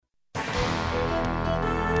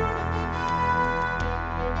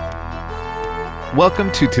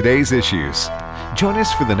Welcome to Today's Issues. Join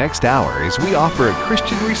us for the next hour as we offer a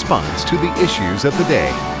Christian response to the issues of the day.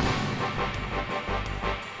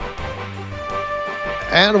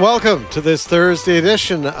 And welcome to this Thursday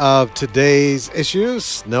edition of Today's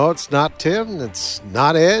Issues. No, it's not Tim. It's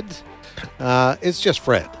not Ed. It's just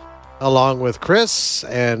Fred, along with Chris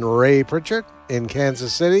and Ray Pritchard in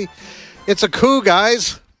Kansas City. It's a coup,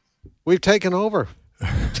 guys. We've taken over.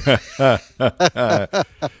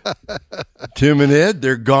 Tim and Ed,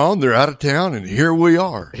 they're gone. They're out of town, and here we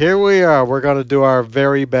are. Here we are. We're going to do our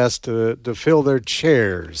very best to fill their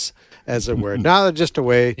chairs, as it were. Now they're just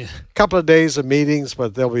away. A couple of days of meetings,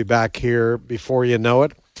 but they'll be back here before you know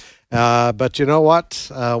it. But you know what?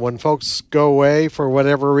 When folks go away for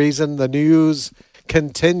whatever reason, the news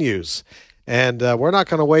continues. And we're not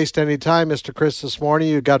going to waste any time, Mr. Chris, this morning.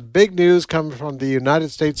 You've got big news coming from the United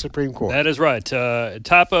States Supreme Court. That is right.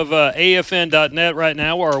 Top of AFN.net right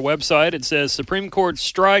now, our website, it says Supreme Court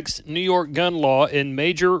strikes New York gun law in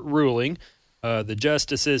major ruling. The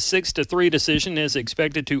justice's 6-3 decision is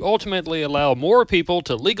expected to ultimately allow more people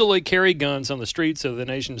to legally carry guns on the streets of the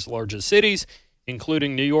nation's largest cities,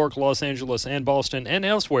 including New York, Los Angeles, and Boston, and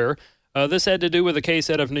elsewhere. This had to do with a case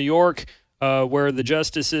out of New York where the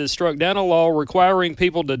justices struck down a law requiring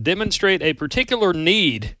people to demonstrate a particular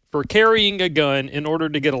need for carrying a gun in order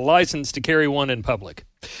to get a license to carry one in public.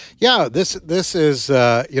 Yeah, this is,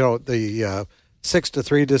 the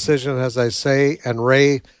 6-3 decision, as I say, and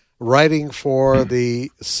Ray writing for the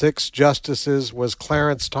 6 justices was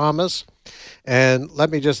Clarence Thomas. And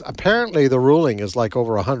apparently the ruling is like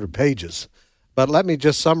over 100 pages. But let me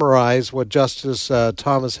just summarize what Justice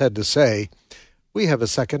Thomas had to say. We have a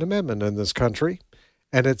Second Amendment in this country,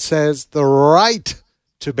 and it says the right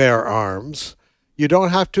to bear arms. You don't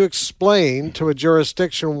have to explain to a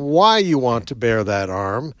jurisdiction why you want to bear that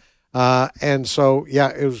arm. And so,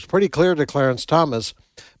 it was pretty clear to Clarence Thomas,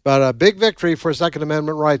 but a big victory for Second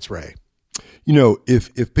Amendment rights, Ray. You know,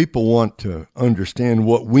 if people want to understand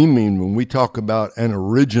what we mean when we talk about an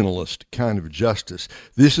originalist kind of justice,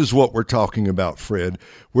 this is what we're talking about, Fred.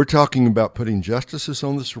 We're talking about putting justices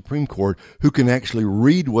on the Supreme Court who can actually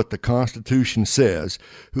read what the Constitution says,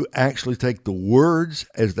 who actually take the words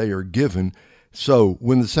as they are given. So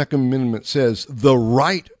when the Second Amendment says the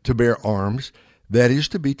right to bear arms, that is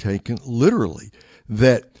to be taken literally,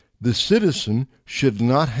 that the citizen should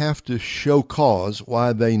not have to show cause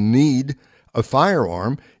why they need a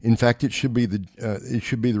firearm. In fact, it should be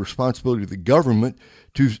the responsibility of the government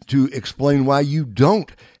to explain why you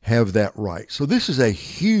don't have that right. So this is a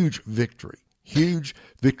huge victory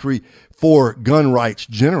for gun rights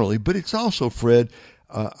generally, but it's also, Fred,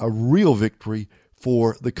 a real victory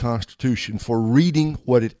for the Constitution, for reading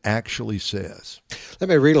what it actually says. Let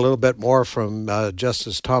me read a little bit more from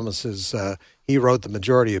Justice Thomas's. He wrote the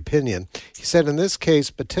majority opinion. He said, in this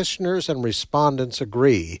case, petitioners and respondents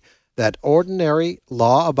agree that ordinary,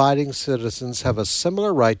 law-abiding citizens have a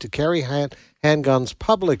similar right to carry handguns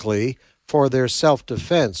publicly for their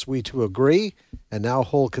self-defense. We too agree, and now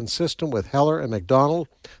hold consistent with Heller and McDonald,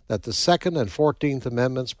 that the Second and 14th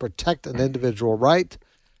Amendments protect an individual right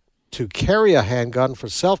to carry a handgun for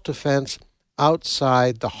self-defense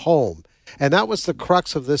outside the home. And that was the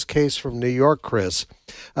crux of this case from New York, Chris.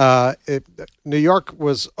 New York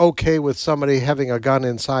was okay with somebody having a gun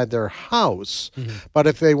inside their house, but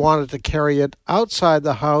if they wanted to carry it outside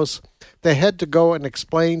the house, they had to go and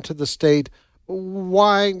explain to the state,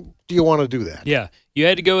 why do you want to do that? Yeah, you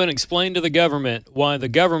had to go and explain to the government why the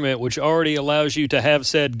government, which already allows you to have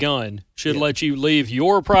said gun, should let you leave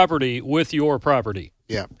your property with your property.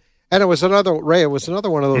 Yeah, and it was another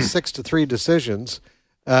one of those 6-3 decisions.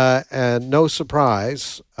 And no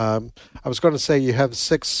surprise, I was going to say you have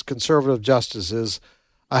 6 conservative justices.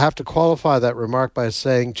 I have to qualify that remark by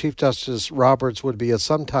saying Chief Justice Roberts would be a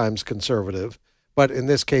sometimes conservative, but in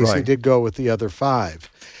this case He did go with the other 5.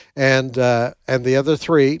 And the other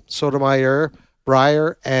 3, Sotomayor,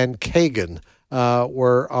 Breyer, and Kagan,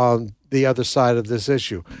 were on the other side of this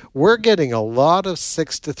issue. We're getting a lot of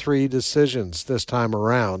 6-3 decisions this time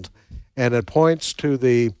around, and it points to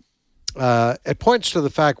the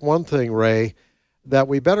fact, one thing, Ray, that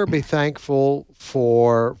we better be thankful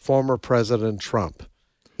for former President Trump.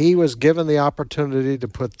 He was given the opportunity to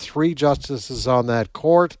put 3 justices on that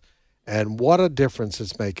court, and what a difference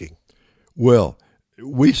it's making. Well,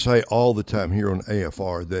 we say all the time here on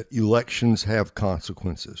AFR that elections have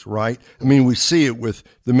consequences, right? I mean, we see it with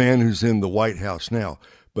the man who's in the White House now,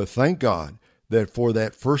 but thank God that for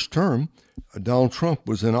that first term, Donald Trump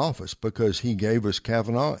was in office because he gave us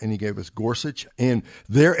Kavanaugh and he gave us Gorsuch. And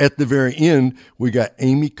there at the very end, we got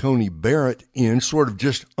Amy Coney Barrett in sort of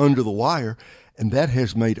just under the wire. And that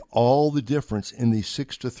has made all the difference in these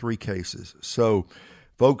 6-3 cases. So,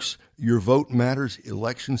 folks, your vote matters.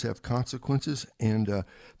 Elections have consequences. And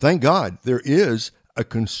thank God there is a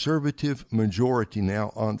conservative majority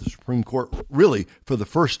now on the Supreme Court, really for the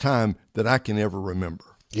first time that I can ever remember.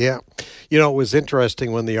 Yeah. You know, it was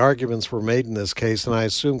interesting when the arguments were made in this case, and I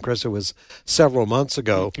assume, Chris, it was several months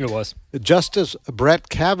ago. It was. Justice Brett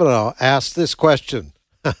Kavanaugh asked this question: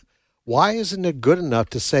 why isn't it good enough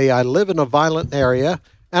to say I live in a violent area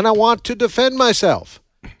and I want to defend myself?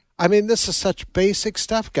 I mean, this is such basic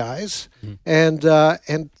stuff, guys. And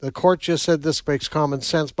the court just said this makes common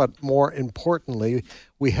sense, but more importantly,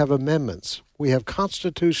 we have amendments. We have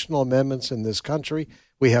constitutional amendments in this country.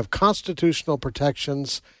 We have constitutional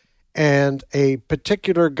protections, and a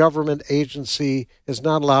particular government agency is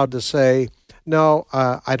not allowed to say, no,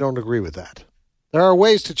 I don't agree with that. There are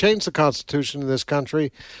ways to change the Constitution in this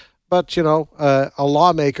country, but, you know, a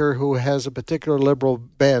lawmaker who has a particular liberal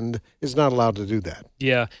bend is not allowed to do that.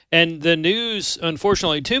 Yeah, and the news,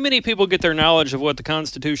 unfortunately, too many people get their knowledge of what the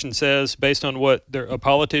Constitution says based on what a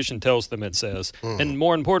politician tells them it says, and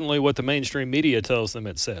more importantly, what the mainstream media tells them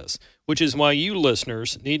it says, which is why you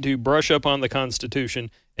listeners need to brush up on the Constitution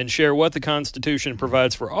and share what the Constitution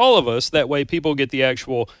provides for all of us. That way people get the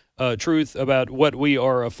actual truth about what we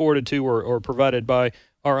are afforded to or provided by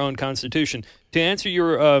our own Constitution. To answer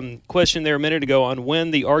your question there a minute ago on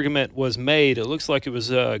when the argument was made, it looks like it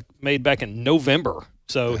was made back in November.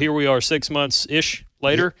 So here we are 6 months-ish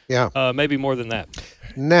later. Yeah. Maybe more than that.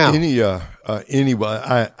 Now, Anyway,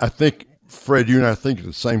 I think, Fred, you and I think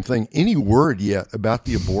the same thing. Any word yet about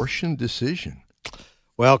the abortion decision?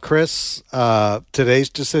 well, Chris, today's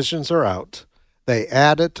decisions are out. They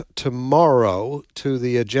add it tomorrow to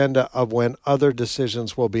the agenda of when other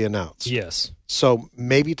decisions will be announced. Yes. So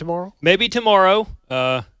maybe tomorrow? Maybe tomorrow.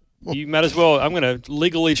 You might as well. I'm going to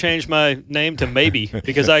legally change my name to Maybe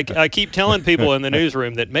because I keep telling people in the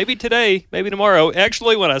newsroom that maybe today, maybe tomorrow.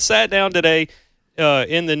 Actually, when I sat down today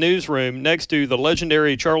in the newsroom next to the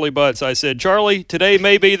legendary Charlie Butts, I said, Charlie, today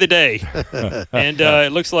may be the day. And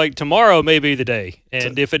it looks like tomorrow may be the day.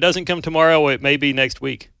 And if it doesn't come tomorrow, it may be next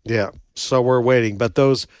week. Yeah, so we're waiting. But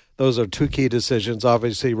those are two key decisions,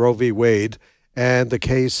 obviously Roe v. Wade and the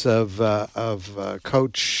case of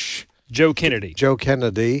Coach Joe Kennedy.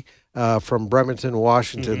 From Bremerton,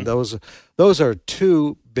 Washington. Those are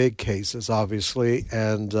two big cases, obviously,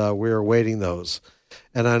 and we're awaiting those.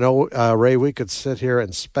 And I know, Ray, we could sit here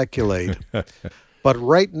and speculate, but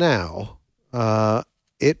right now, I'm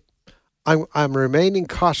remaining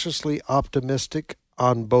cautiously optimistic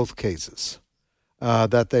on both cases.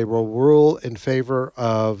 That they will rule in favor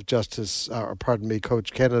of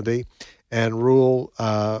Coach Kennedy, and rule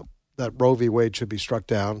that Roe v. Wade should be struck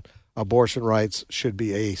down. Abortion rights should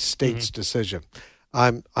be a state's decision.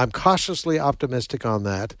 I'm cautiously optimistic on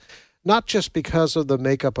that, not just because of the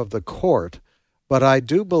makeup of the court, but I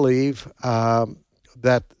do believe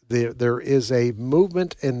that there is a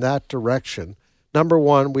movement in that direction. Number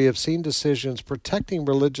one, we have seen decisions protecting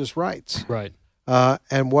religious rights. Right.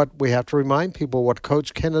 And what we have to remind people, what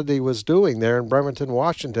Coach Kennedy was doing there in Bremerton,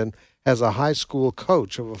 Washington, as a high school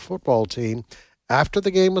coach of a football team, after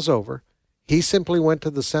the game was over, he simply went to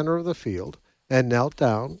the center of the field and knelt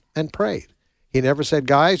down and prayed. He never said,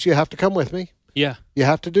 guys, you have to come with me. Yeah. You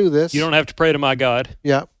have to do this. You don't have to pray to my God.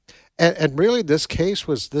 Yeah. And really, this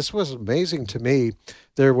was amazing to me.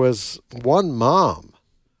 There was one mom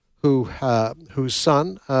whose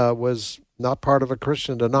son was not part of a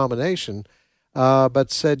Christian denomination,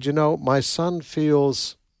 but said, my son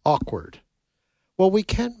feels awkward. Well, we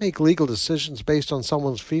can't make legal decisions based on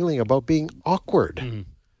someone's feeling about being awkward. Mm-hmm.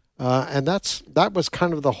 And that was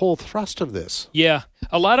kind of the whole thrust of this. Yeah.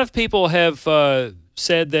 A lot of people have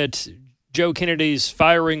said that Joe Kennedy's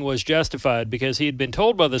firing was justified because he had been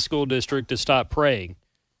told by the school district to stop praying.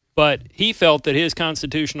 But he felt that his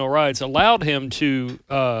constitutional rights allowed him to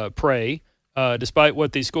pray, despite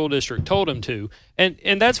what the school district told him to.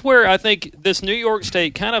 And that's where I think this New York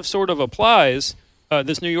state kind of sort of applies.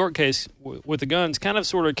 This New York case with the guns kind of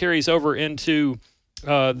sort of carries over into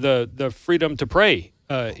the freedom to pray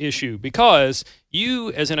issue, because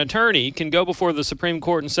you as an attorney can go before the Supreme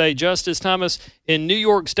Court and say, Justice Thomas, in New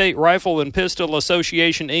York State Rifle and Pistol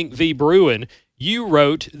Association, Inc. v. Bruin, you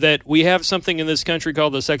wrote that we have something in this country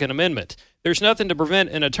called the Second Amendment. There's nothing to prevent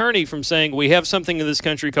an attorney from saying we have something in this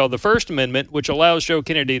country called the First Amendment, which allows Joe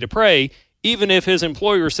Kennedy to pray, even if his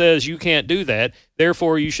employer says you can't do that,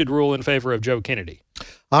 therefore you should rule in favor of Joe Kennedy.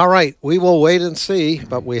 All right, we will wait and see,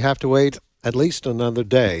 but we have to wait at least another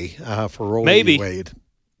day for Roe v. Wade.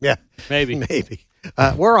 Yeah, Maybe. maybe.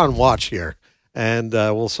 We're on watch here, and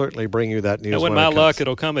we'll certainly bring you that news. And with my luck,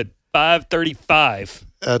 it'll come at 5:35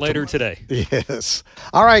 later today. Yes.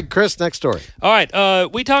 All right, Chris, next story. All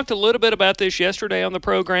right. We talked a little bit about this yesterday on the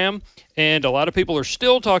program, and a lot of people are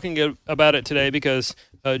still talking about it today because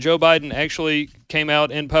Joe Biden actually came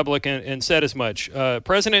out in public and said as much.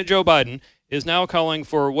 President Joe Biden is now calling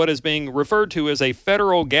for what is being referred to as a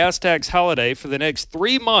federal gas tax holiday for the next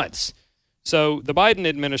 3 months. So the Biden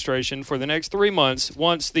administration, for the next 3 months,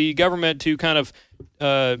 wants the government to kind of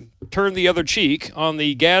turn the other cheek on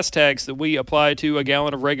the gas tax that we apply to a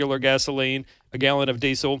gallon of regular gasoline, a gallon of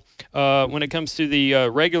diesel. When it comes to the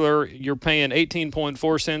regular, you're paying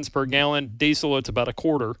 18.4 cents per gallon. Diesel, it's about a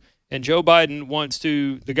quarter. And Joe Biden wants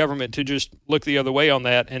the government to just look the other way on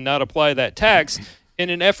that and not apply that tax in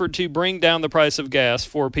an effort to bring down the price of gas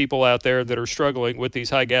for people out there that are struggling with these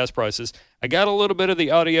high gas prices. I got a little bit of the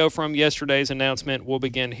audio from yesterday's announcement. We'll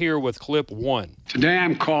begin here with clip 1. Today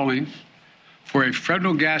I'm calling for a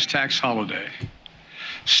federal gas tax holiday,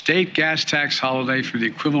 state gas tax holiday for the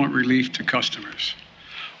equivalent relief to customers,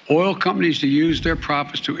 oil companies to use their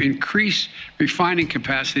profits to increase refining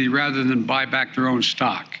capacity rather than buy back their own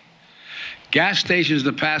stock, gas stations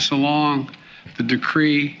to pass along the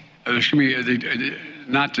decrease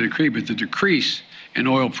in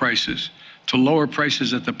oil prices to lower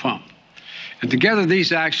prices at the pump. And together,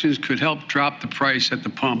 these actions could help drop the price at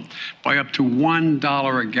the pump by up to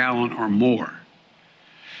 $1 a gallon or more.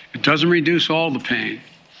 It doesn't reduce all the pain,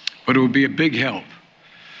 but it would be a big help.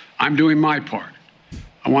 I'm doing my part.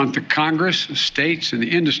 I want the Congress, the states, and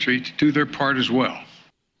the industry to do their part as well.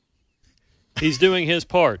 He's doing his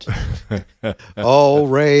part. Oh,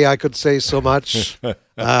 Ray, I could say so much.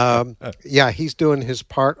 Yeah, he's doing his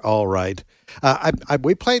part all right.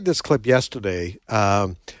 We played this clip yesterday,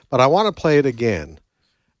 but I want to play it again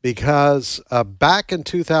because back in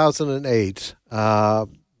 2008,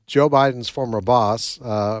 Joe Biden's former boss,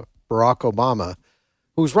 Barack Obama,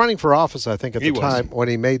 who was running for office, I think, at the time when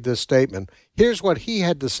he made this statement, here's what he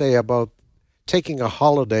had to say about taking a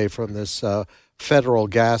holiday from this federal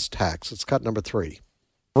gas tax. It's cut number 3.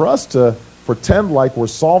 For us to pretend like we're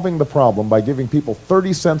solving the problem by giving people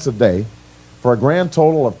 30 cents a day for a grand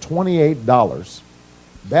total of $28,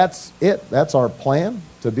 that's it. That's our plan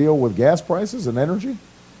to deal with gas prices and energy.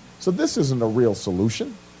 So this isn't a real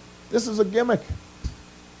solution. This is a gimmick.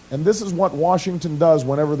 And this is what Washington does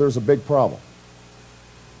whenever there's a big problem.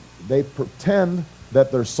 They pretend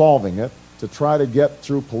that they're solving it to try to get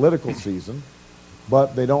through political season,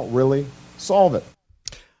 but they don't really solve it.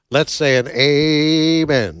 Let's say an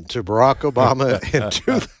amen to Barack Obama in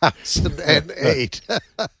 2008.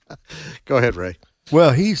 Go ahead, Ray.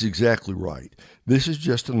 Well, he's exactly right. This is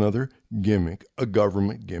just another gimmick, a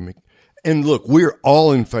government gimmick. And look, we're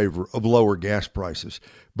all in favor of lower gas prices,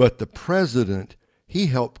 but the president, he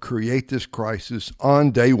helped create this crisis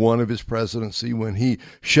on day one of his presidency when he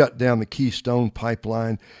shut down the Keystone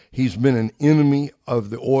Pipeline. He's been an enemy of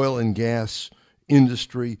the oil and gas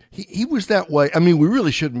industry. He was that way. I mean, we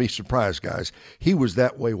really shouldn't be surprised, guys. He was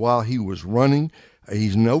that way while he was running.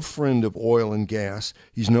 He's no friend of oil and gas.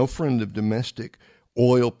 He's no friend of domestic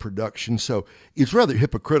oil production. So it's rather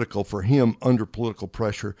hypocritical for him under political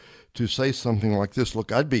pressure to say something like this.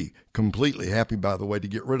 Look, I'd be completely happy, by the way, to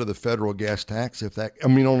get rid of the federal gas tax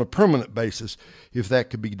on a permanent basis, if that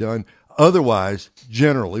could be done. Otherwise,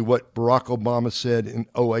 generally, what Barack Obama said in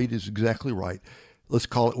 2008 is exactly right. Let's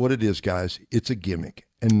call it what it is, guys. It's a gimmick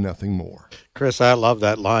and nothing more. Chris, I love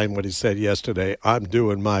that line, what he said yesterday, I'm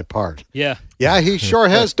doing my part. Yeah. Yeah, he sure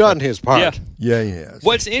has done his part. Yeah, he has.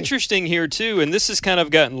 What's interesting here, too, and this has kind of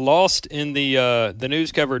gotten lost in the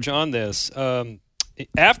news coverage on this,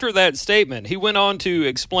 after that statement, he went on to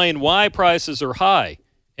explain why prices are high,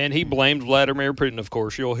 and he blamed Vladimir Putin, of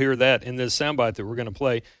course. You'll hear that in this soundbite that we're going to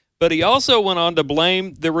play. But he also went on to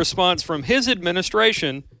blame the response from his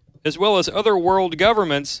administration as well as other world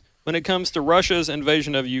governments when it comes to Russia's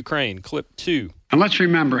invasion of Ukraine. Clip 2. And let's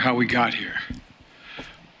remember how we got here.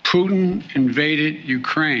 Putin invaded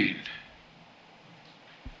Ukraine.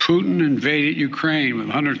 Putin invaded Ukraine with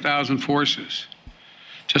 100,000 forces.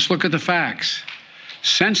 Just look at the facts.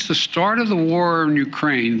 Since the start of the war in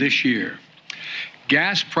Ukraine this year,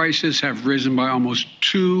 gas prices have risen by almost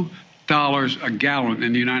 $2 a gallon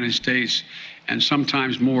in the United States and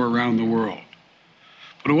sometimes more around the world.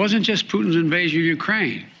 But it wasn't just Putin's invasion of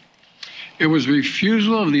Ukraine. It was the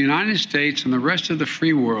refusal of the United States and the rest of the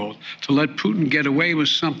free world to let Putin get away with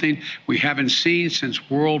something we haven't seen since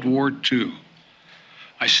World War II.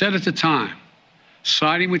 I said at the time,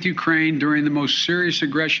 siding with Ukraine during the most serious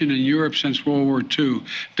aggression in Europe since World War II,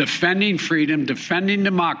 defending freedom, defending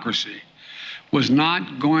democracy, was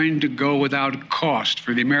not going to go without cost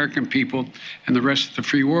for the American people and the rest of the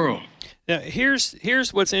free world. Now, here's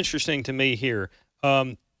what's interesting to me here.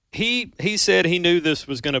 He said he knew this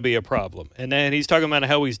was going to be a problem, and then he's talking about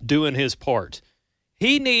how he's doing his part.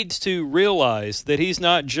 He needs to realize that he's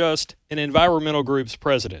not just an environmental group's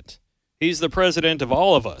president. He's the president of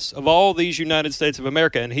all of us, of all these United States of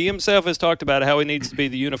America, and he himself has talked about how he needs to be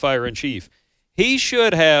the unifier in chief. He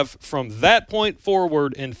should have, from that point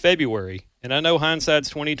forward in February, and I know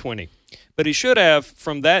hindsight's 20/20, but he should have,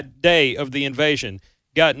 from that day of the invasion,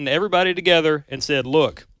 gotten everybody together and said,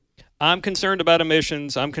 look, I'm concerned about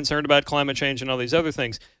emissions, I'm concerned about climate change and all these other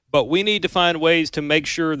things, but we need to find ways to make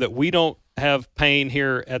sure that we don't have pain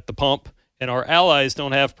here at the pump and our allies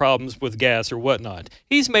don't have problems with gas or whatnot.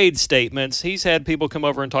 He's made statements. He's had people come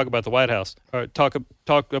over and talk about the White House, or talk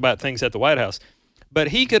about things at the White House. But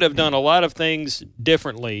he could have done a lot of things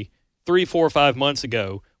differently 3, 4, 5 months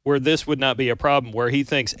ago where this would not be a problem, where he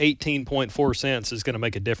thinks 18.4 cents is going to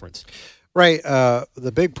make a difference. Right.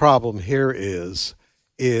 The big problem here is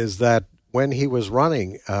that when he was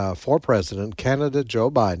running for president, candidate Joe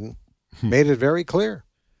Biden made it very clear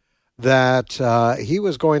that he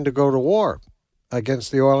was going to go to war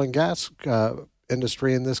against the oil and gas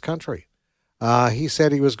industry in this country. He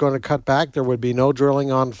said he was going to cut back. There would be no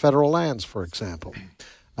drilling on federal lands, for example.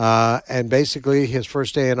 And basically, his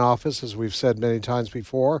first day in office, as we've said many times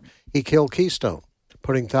before, he killed Keystone,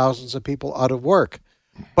 putting thousands of people out of work.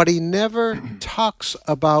 But he never talks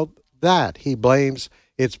about that. He blames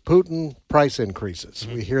it's Putin price increases.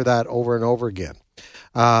 We hear that over and over again.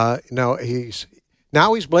 Now he's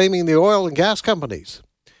blaming the oil and gas companies.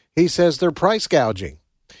 He says they're price gouging.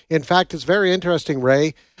 In fact, it's very interesting,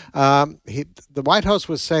 Ray. The White House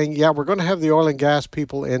was saying, yeah, we're going to have the oil and gas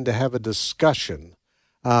people in to have a discussion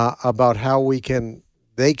about how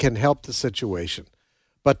they can help the situation.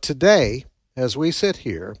 But today, as we sit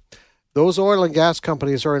here, those oil and gas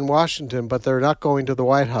companies are in Washington, but they're not going to the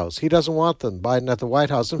White House. He doesn't want them, Biden, at the White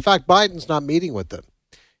House. In fact, Biden's not meeting with them.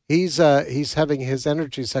 He's having his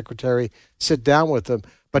energy secretary sit down with them.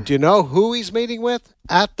 But do you know who he's meeting with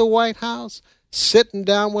at the White House? Sitting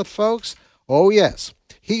down with folks? Oh, yes.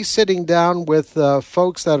 He's sitting down with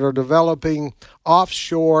folks that are developing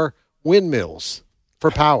offshore windmills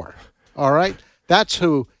for power. All right? That's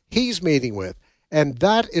who he's meeting with. And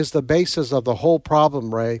that is the basis of the whole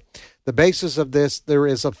problem, Ray. The basis of this, there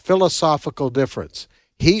is a philosophical difference.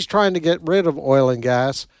 He's trying to get rid of oil and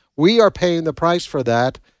gas. We are paying the price for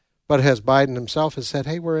that. But as Biden himself has said,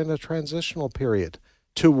 hey, we're in a transitional period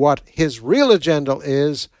to what his real agenda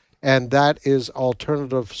is, and that is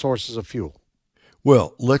alternative sources of fuel.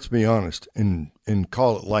 Well, let's be honest and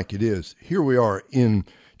call it like it is. Here we are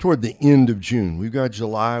toward the end of June. We've got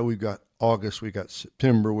July, we've got August, we got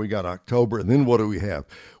September, we got October, and then what do we have?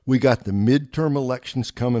 We got the midterm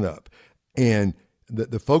elections coming up, and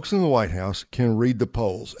the folks in the White House can read the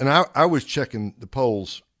polls. And I was checking the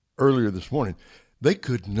polls earlier this morning. They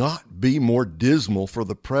could not be more dismal for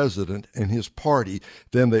the president and his party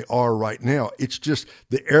than they are right now. It's just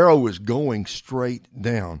the arrow is going straight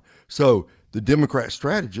down. So the Democrat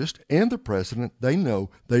strategist and the president, they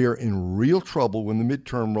know they are in real trouble when the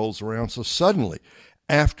midterm rolls around. So suddenly,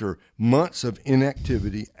 after months of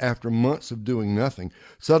inactivity, after months of doing nothing,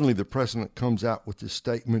 suddenly the president comes out with this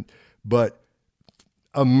statement. But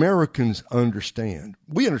Americans understand.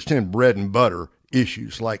 We understand bread and butter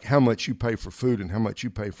issues like how much you pay for food and how much you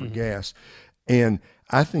pay for gas. And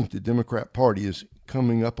I think the Democrat Party is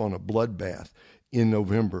coming up on a bloodbath in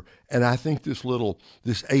November. And I think this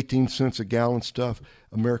 18 cents a gallon stuff,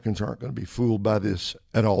 Americans aren't going to be fooled by this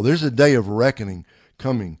at all. There's a day of reckoning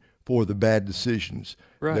coming for the bad decisions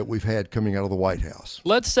that we've had coming out of the White House.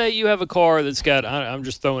 Let's say you have a car that's got, I'm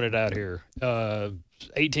just throwing it out here,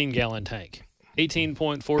 18-gallon tank,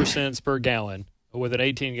 18.4 cents per gallon. With an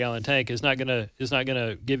 18-gallon tank is not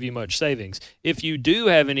gonna give you much savings. If you do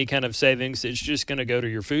have any kind of savings, it's just going to go to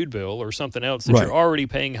your food bill or something else that you're already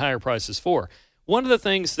paying higher prices for. One of the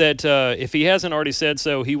things that, if he hasn't already said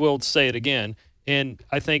so, he will say it again. And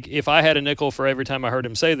I think if I had a nickel for every time I heard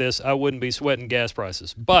him say this, I wouldn't be sweating gas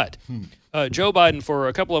prices. But Joe Biden, for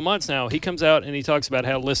a couple of months now, he comes out and he talks about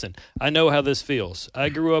how, listen, I know how this feels. I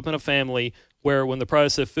grew up in a family where when the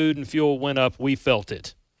price of food and fuel went up, we felt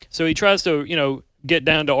it. So he tries to, get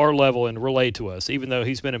down to our level and relate to us, even though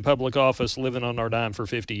he's been in public office living on our dime for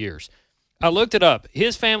 50 years. I looked it up.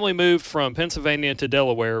 His family moved from Pennsylvania to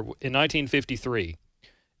Delaware in 1953.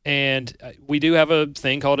 And we do have a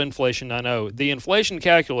thing called inflation, I know. The inflation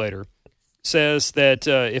calculator says that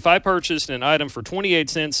if I purchased an item for 28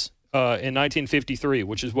 cents in 1953,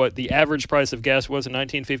 which is what the average price of gas was in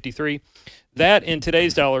 1953, that in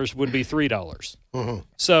today's dollars would be $3. Mm-hmm.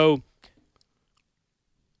 So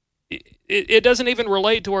it doesn't even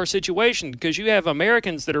relate to our situation, because you have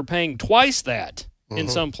Americans that are paying twice that in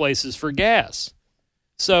some places for gas.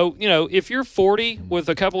 So, if you're 40 with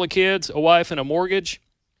a couple of kids, a wife, and a mortgage,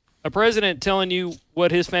 a president telling you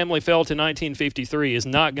what his family felt in 1953 is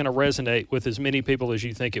not going to resonate with as many people as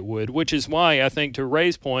you think it would, which is why I think, to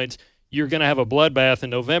Ray's points, you're going to have a bloodbath in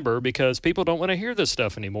November, because people don't want to hear this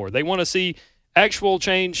stuff anymore. They want to see actual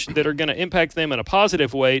change that are going to impact them in a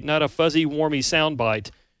positive way, not a fuzzy, warmy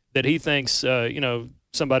soundbite that he thinks,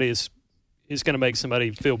 somebody is going to make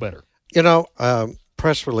somebody feel better.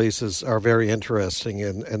 Press releases are very interesting,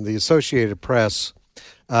 and the Associated Press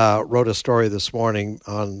wrote a story this morning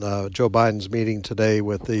on Joe Biden's meeting today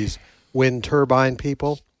with these wind turbine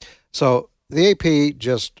people. So the AP,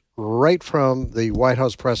 just right from the White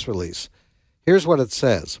House press release, here's what it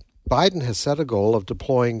says. Biden has set a goal of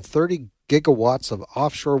deploying 30 gigawatts of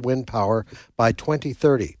offshore wind power by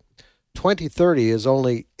 2030. 2030 is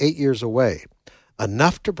only 8 years away,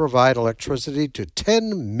 enough to provide electricity to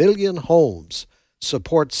 10 million homes,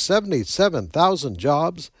 support 77,000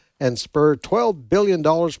 jobs, and spur $12 billion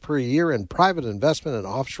per year in private investment in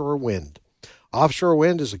offshore wind. Offshore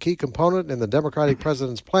wind is a key component in the Democratic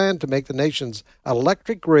president's plan to make the nation's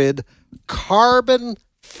electric grid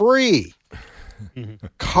carbon-free.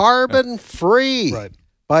 Carbon-free Right.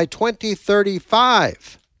 by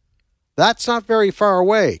 2035. That's not very far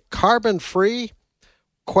away. Carbon-free?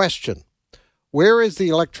 Question. Where is the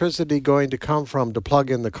electricity going to come from to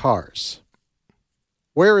plug in the cars?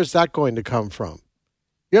 Where is that going to come from?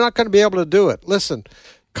 You're not going to be able to do it. Listen,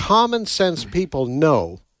 common sense people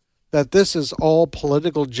know that this is all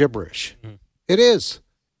political gibberish. It is.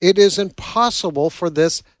 It is impossible for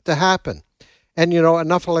this to happen. And,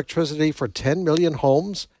 enough electricity for 10 million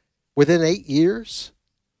homes within 8 years?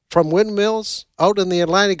 From windmills out in the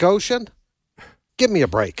Atlantic Ocean? Give me a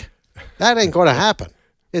break. That ain't going to happen.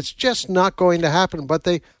 It's just not going to happen. But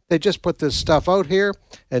they just put this stuff out here,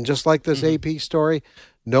 and just like this AP story,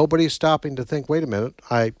 nobody's stopping to think, wait a minute,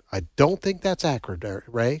 I don't think that's accurate,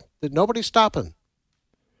 Ray. Nobody's stopping.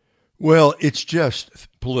 Well, it's just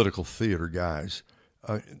political theater, guys.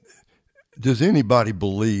 Does anybody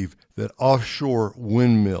believe that offshore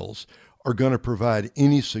windmills are going to provide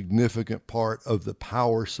any significant part of the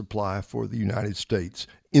power supply for the United States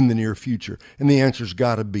in the near future? And the answer's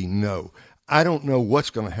got to be no. I don't know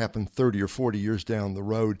what's going to happen 30 or 40 years down the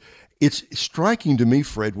road. It's striking to me,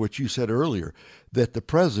 Fred, what you said earlier, that the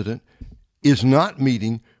president is not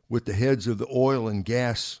meeting with the heads of the oil and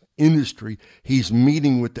gas industry. He's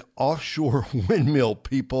meeting with the offshore windmill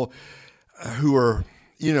people who are,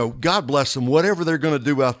 God bless them, whatever they're going to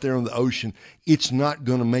do out there in the ocean, it's not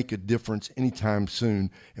going to make a difference anytime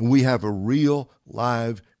soon. And we have a real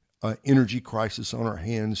live energy crisis on our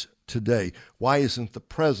hands today. Why isn't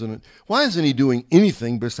he doing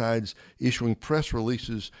anything besides issuing press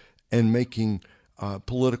releases and making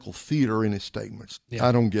political theater in his statements? Yeah.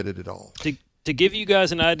 I don't get it at all. To give you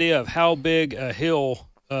guys an idea of how big a hill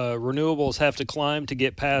renewables have to climb to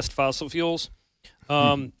get past fossil fuels,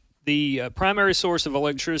 the primary source of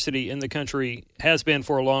electricity in the country has been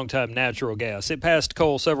for a long time natural gas. It passed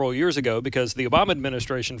coal several years ago because the Obama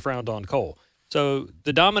administration frowned on coal. So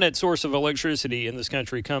the dominant source of electricity in this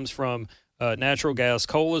country comes from natural gas.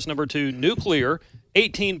 Coal is number 2. Nuclear,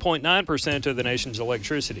 18.9% of the nation's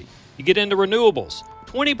electricity. You get into renewables.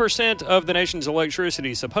 20% of the nation's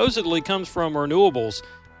electricity supposedly comes from renewables,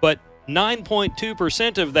 but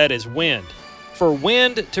 9.2% of that is wind. For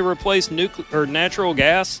wind to replace natural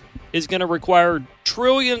gas is going to require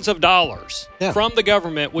trillions of dollars from the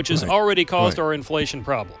government, which has already caused our inflation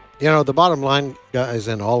problem. The bottom line, guys,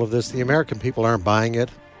 in all of this, the American people aren't buying it.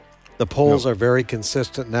 The polls are very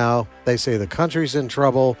consistent now. They say the country's in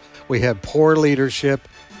trouble. We have poor leadership,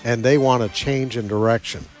 and they want a change in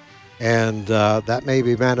direction. And that may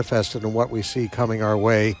be manifested in what we see coming our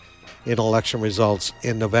way in election results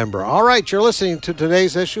in November. All right, you're listening to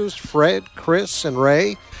Today's Issues. Fred, Chris, and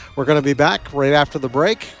Ray. We're going to be back right after the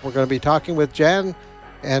break. We're going to be talking with Jan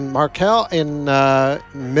and Markel in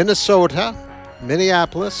Minnesota,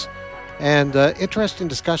 Minneapolis, and interesting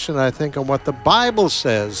discussion, I think, on what the Bible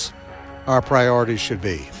says our priorities should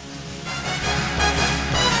be.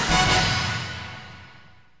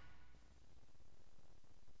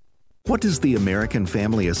 What does the American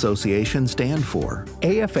Family Association stand for?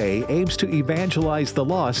 AFA aims to evangelize the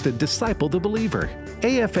lost and disciple the believer.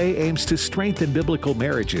 AFA aims to strengthen biblical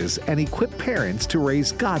marriages and equip parents to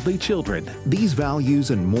raise godly children. These values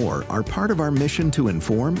and more are part of our mission to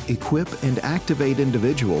inform, equip, and activate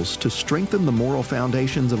individuals to strengthen the moral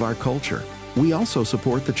foundations of our culture. We also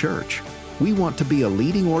support the church. We want to be a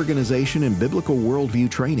leading organization in biblical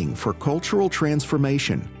worldview training for cultural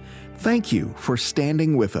transformation. Thank you for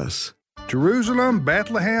standing with us. Jerusalem,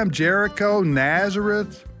 Bethlehem, Jericho,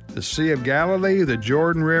 Nazareth, the Sea of Galilee, the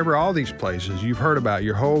Jordan River, all these places you've heard about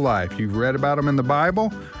your whole life. You've read about them in the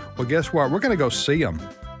Bible. Well, guess what? We're going to go see them.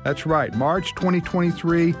 That's right. March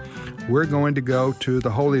 2023, we're going to go to the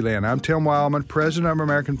Holy Land. I'm Tim Wildman, president of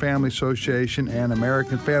American Family Association and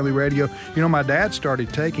American Family Radio. You know, my dad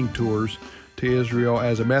started taking tours to Israel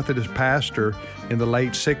as a Methodist pastor in the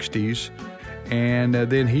late 60s. And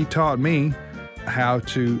then he taught me how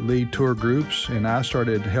to lead tour groups, and I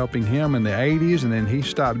started helping him in the 80s, and then he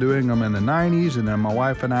stopped doing them in the 90s, and then my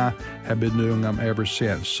wife and I have been doing them ever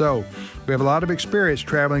since. So we have a lot of experience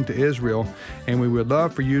traveling to Israel, and we would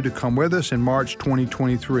love for you to come with us in March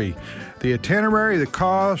 2023. The itinerary, the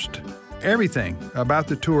cost, everything about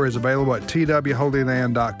the tour is available at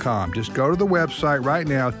twholyland.com. Just go to the website right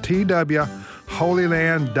now,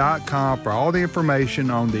 twholyland.com, for all the information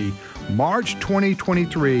on the March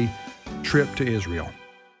 2023 trip to Israel.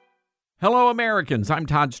 Hello, Americans. I'm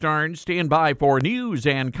Todd Starnes. Stand by for news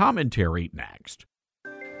and commentary next.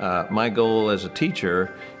 My goal as a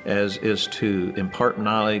teacher is to impart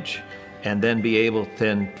knowledge and then be able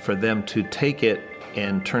then for them to take it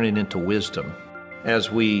and turn it into wisdom.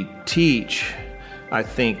 As we teach, I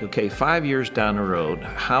think, okay, 5 years down the road,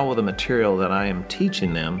 how will the material that I am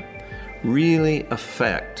teaching them really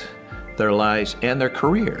affect their lives and their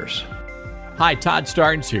careers? Hi, Todd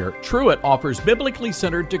Starnes here. Truett offers biblically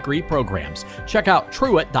centered degree programs. Check out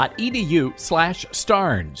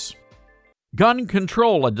truett.edu/Starnes. Gun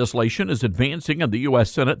control legislation is advancing in the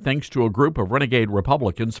U.S. Senate thanks to a group of renegade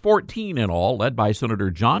Republicans, 14 in all, led by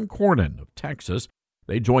Senator John Cornyn of Texas.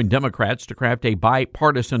 They joined Democrats to craft a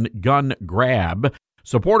bipartisan gun grab.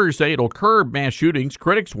 Supporters say it'll curb mass shootings.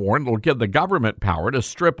 Critics warn it'll give the government power to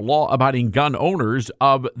strip law-abiding gun owners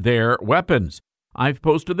of their weapons. I've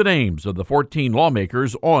posted the names of the 14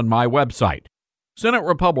 lawmakers on my website. Senate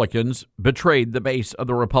Republicans betrayed the base of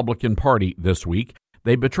the Republican Party this week.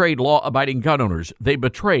 They betrayed law-abiding gun owners. They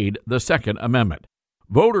betrayed the Second Amendment.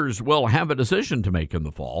 Voters will have a decision to make in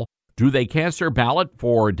the fall. Do they cast their ballot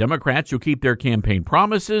for Democrats who keep their campaign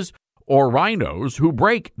promises or rhinos who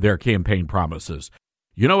break their campaign promises?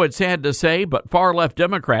 You know, it's sad to say, but far-left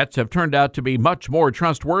Democrats have turned out to be much more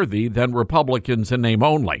trustworthy than Republicans in name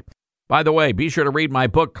only. By the way, be sure to read my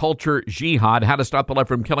book, Culture Jihad, How to Stop the Left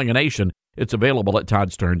from Killing a Nation. It's available at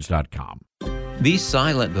ToddStarnes.com. Be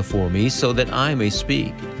silent before me so that I may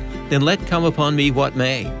speak. Then let come upon me what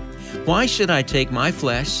may. Why should I take my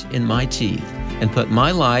flesh in my teeth and put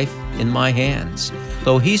my life in my hands?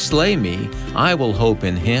 Though he slay me, I will hope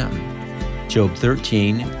in him. Job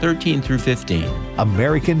 13 through 15.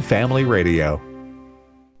 American Family Radio.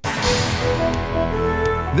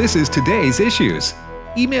 This is today's issues.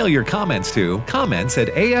 Email your comments to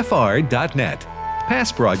comments@afr.net.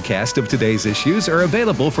 Past broadcasts of today's issues are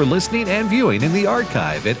available for listening and viewing in the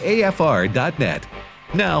archive at afr.net.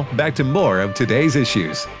 Now, back to more of today's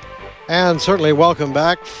issues. And certainly welcome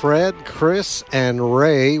back, Fred, Chris, and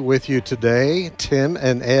Ray with you today. Tim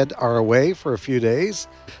and Ed are away for a few days.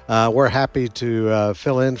 We're happy to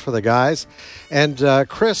fill in for the guys. And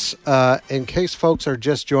Chris, in case folks are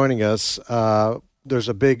just joining us, there's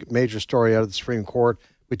a big major story out of the Supreme Court.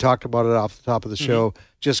 We talked about it off the top of the show.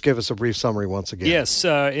 Just give us a brief summary once again. Yes,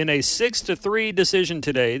 in a 6-3 decision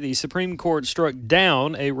today, the Supreme Court struck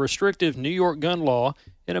down a restrictive New York gun law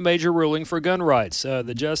in a major ruling for gun rights.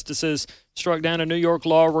 The justices struck down a New York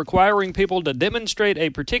law requiring people to demonstrate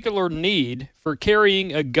a particular need for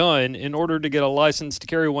carrying a gun in order to get a license to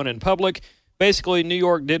carry one in public. Basically, New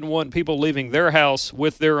York didn't want people leaving their house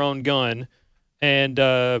with their own gun. And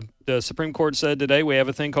the Supreme Court said today we have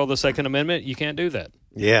a thing called the Second Amendment. You can't do that.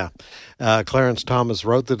 Yeah. Clarence Thomas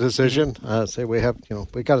wrote the decision. Say we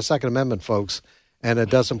got a Second Amendment, folks, and it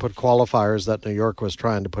doesn't put qualifiers that New York was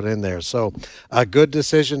trying to put in there. So a good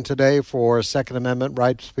decision today for Second Amendment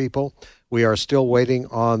rights people. We are still waiting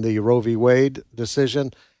on the Roe v. Wade decision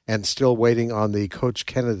and still waiting on the Coach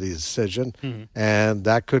Kennedy decision. And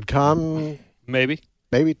that could come maybe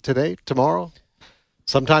today, tomorrow,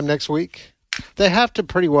 sometime next week. They have to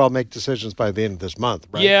pretty well make decisions by the end of this month,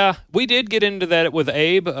 right? Yeah, we did get into that with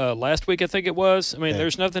Abe last week, I think it was. I mean,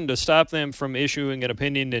 there's nothing to stop them from issuing an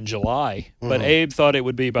opinion in July, but Abe thought it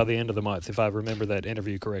would be by the end of the month, if I remember that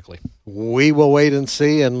interview correctly. We will wait and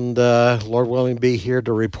see, and Lord willing, be here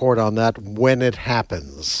to report on that when it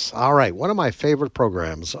happens. All right, one of my favorite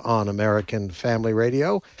programs on American Family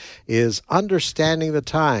Radio is Understanding the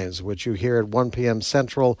Times, which you hear at 1 p.m.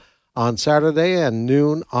 Central on Saturday and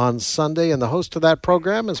noon on Sunday. And the host of that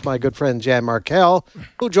program is my good friend Jan Markell,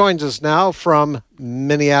 who joins us now from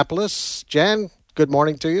Minneapolis. Jan, good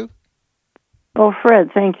morning to you. Oh,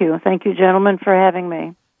 Fred, thank you. Thank you, gentlemen, for having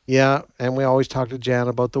me. Yeah, and we always talk to Jan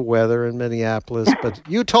about the weather in Minneapolis, but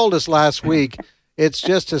you told us last week it's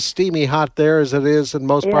just as steamy hot there as it is in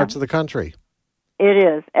most parts of the country. It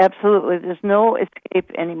is, absolutely. There's no escape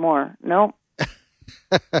anymore. No.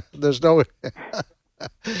 There's no...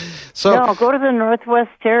 So, no, go to the Northwest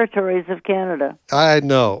Territories of Canada. I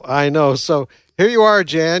know. So here you are,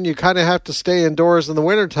 Jan. You kind of have to stay indoors in the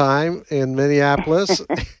wintertime in Minneapolis.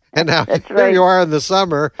 And now here you are in the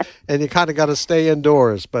summer, and you kind of got to stay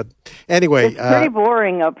indoors. But anyway. It's pretty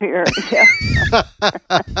boring up here.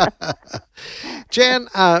 Jan,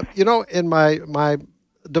 in my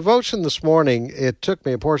devotion this morning,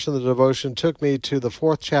 a portion of the devotion took me to the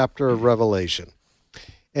 4th chapter of Revelation.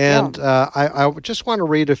 And I just want to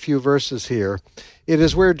read a few verses here. It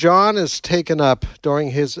is where John is taken up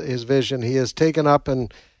during his vision. He is taken up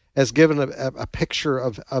and has given a picture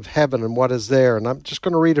of heaven and what is there. And I'm just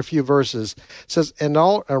going to read a few verses. It says, and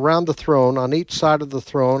all around the throne, on each side of the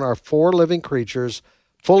throne, are 4 living creatures,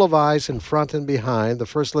 full of eyes in front and behind. The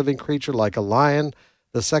first living creature like a lion,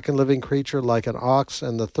 the second living creature like an ox,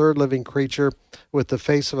 and the third living creature with the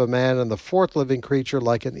face of a man, and the fourth living creature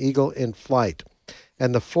like an eagle in flight.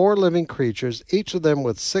 And the 4 living creatures, each of them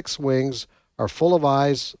with 6 wings, are full of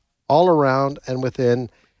eyes all around and within,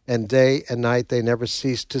 and day and night they never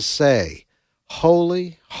cease to say,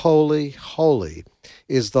 Holy, holy, holy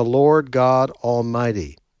is the Lord God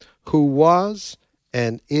Almighty, who was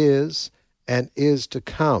and is to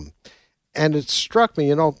come. And it struck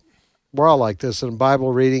me, we're all like this in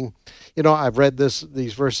Bible reading. I've read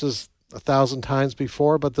these verses 1,000 times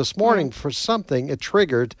before, but this morning, for something, it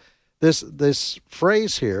triggered this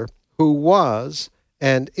phrase here, who was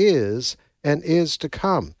and is to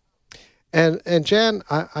come. And Jan,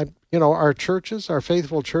 our churches, our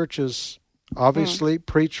faithful churches, obviously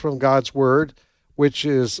preach from God's word, which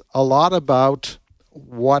is a lot about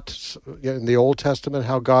what in the Old Testament,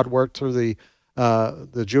 how God worked through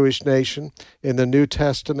the Jewish nation. In the New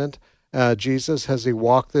Testament, Jesus, as he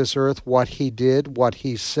walked this earth, what he did, what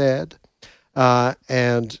he said.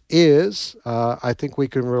 And I think we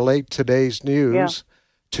can relate today's news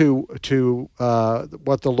to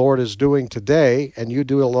what the Lord is doing today, and you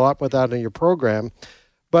do a lot with that in your program.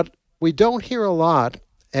 But we don't hear a lot,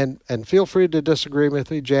 and feel free to disagree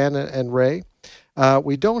with me, Jan and Ray.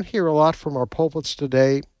 We don't hear a lot from our pulpits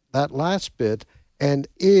today, that last bit, and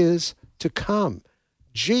is to come.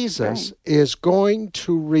 Jesus is going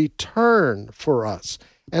to return for us,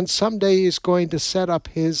 and someday he's going to set up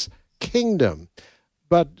his kingdom.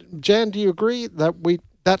 But Jan, do you agree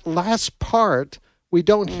that last part we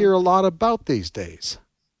don't hear a lot about these days?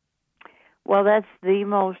 Well, that's the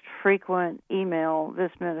most frequent email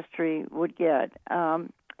this ministry would get,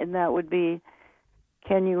 and that would be,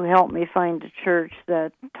 can you help me find a church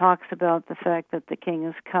that talks about the fact that the king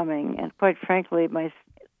is coming? And quite frankly, my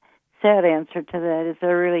sad answer to that is I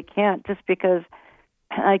really can't, just because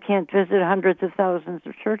I can't visit hundreds of thousands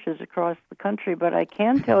of churches across the country, but I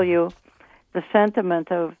can tell you the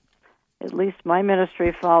sentiment of at least my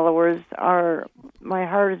ministry followers are, my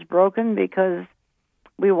heart is broken because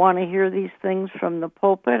we want to hear these things from the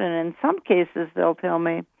pulpit, and in some cases they'll tell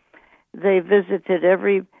me they visited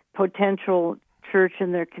every potential church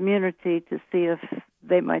in their community to see if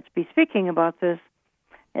they might be speaking about this,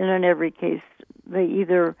 and in every case they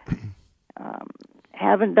either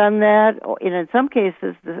haven't done that, and in some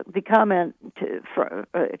cases the comment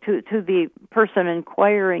to the person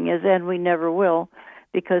inquiring is, and we never will,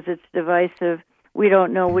 because it's divisive. We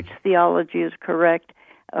don't know which theology is correct.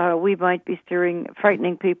 We might be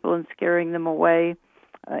frightening people and scaring them away,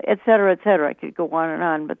 et cetera, et cetera. I could go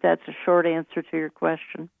on, but that's a short answer to your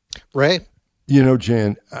question. Ray?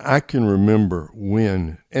 Jan, I can remember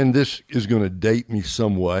when, and this is going to date me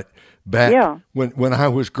somewhat, back when I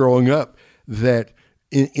was growing up, that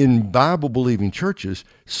in Bible-believing churches,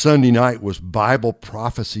 Sunday night was Bible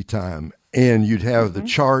prophecy time, and you'd have the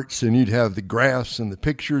charts, and you'd have the graphs and the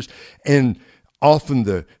pictures, and often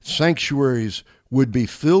the sanctuaries would be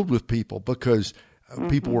filled with people because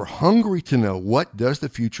people were hungry to know, what does the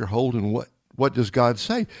future hold and does God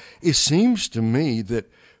say? It seems to me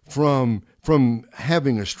that from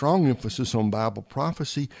having a strong emphasis on Bible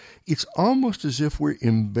prophecy, it's almost as if we're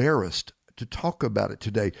embarrassed to talk about it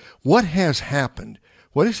today. What has happened?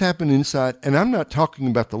 What has happened inside? And I'm not talking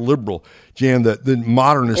about the liberal, Jan, the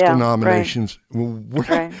modernist denominations.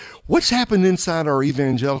 Right. What's happened inside our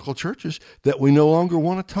evangelical churches that we no longer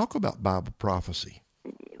want to talk about Bible prophecy?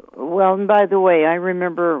 Well, and by the way, I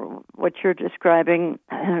remember what you're describing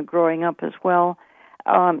growing up as well.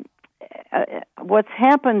 What's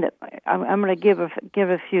happened, I'm going to give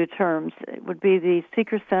a few terms. It would be the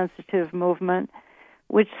seeker-sensitive movement,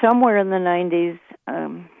 which somewhere in the 90s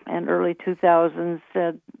and early 2000s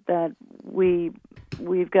said that we've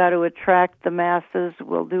got to attract the masses.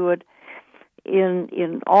 We'll do it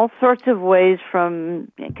in all sorts of ways,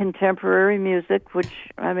 from contemporary music, which,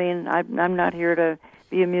 I mean, I'm not here to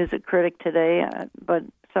be a music critic today, but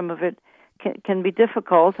some of it can be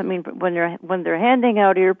difficult. I mean, when they're handing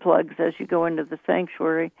out earplugs as you go into the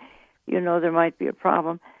sanctuary, there might be a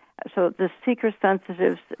problem. So the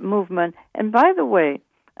seeker-sensitive movement, and by the way,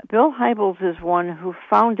 Bill Hybels is one who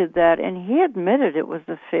founded that, and he admitted it was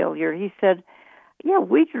a failure. He said, "Yeah,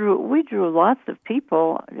 we drew lots of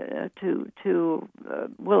people to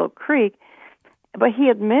Willow Creek, but he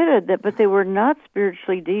admitted that, but they were not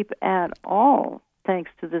spiritually deep at all,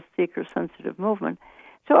 thanks to the seeker-sensitive movement."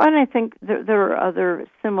 So, and I think there are other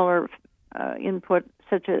similar input,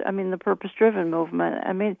 such as, the purpose-driven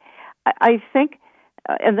movement. I think,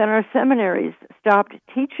 and then our seminaries stopped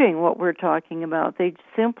teaching what we're talking about. They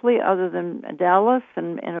simply, other than Dallas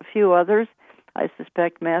and a few others, I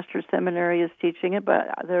suspect Master's Seminary is teaching it, but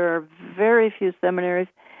there are very few seminaries.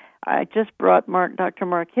 I just brought Dr.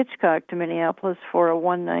 Mark Hitchcock to Minneapolis for a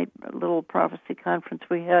one-night little prophecy conference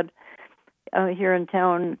we had here in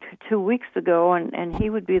town 2 weeks ago, and he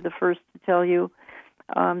would be the first to tell you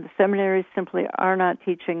the seminaries simply are not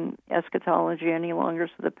teaching eschatology any longer,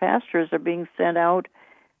 so the pastors are being sent out.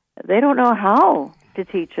 They don't know how to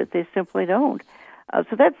teach it. They simply don't.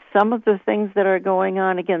 So that's some of the things that are going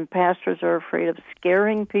on. Again, pastors are afraid of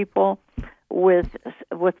scaring people with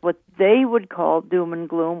what they would call doom and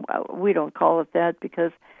gloom. We don't call it that,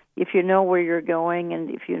 because if you know where you're going and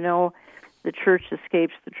if you know the church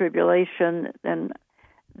escapes the tribulation, then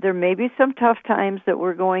there may be some tough times that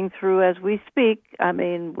we're going through as we speak.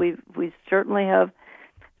 We certainly have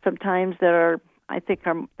some times that are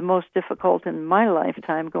the most difficult in my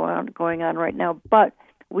lifetime going on right now, but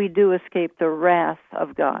we do escape the wrath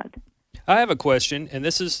of God. I have a question, and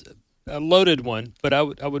this is a loaded one, but I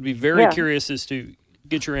would be very curious as to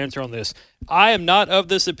get your answer on this. I am not of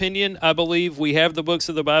this opinion. I believe we have the books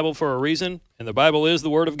of the Bible for a reason, and the Bible is the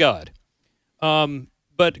Word of God.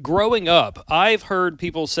 But growing up, I've heard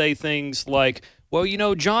people say things like, well,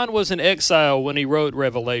 John was in exile when he wrote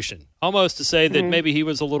Revelation, almost to say that maybe he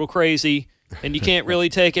was a little crazy, and you can't really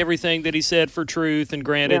take everything that he said for truth and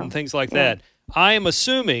granted and things like that. I am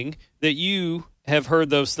assuming that you have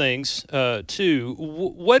heard those things too.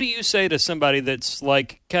 What do you say to somebody that's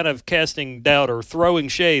like kind of casting doubt or throwing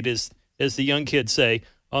shade, as the young kids say,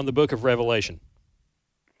 on the book of Revelation?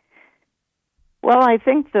 Well, I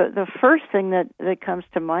think the first thing that comes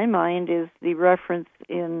to my mind is the reference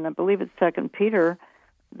in, I believe it's 2 Peter,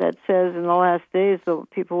 that says in the last days the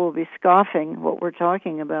people will be scoffing what we're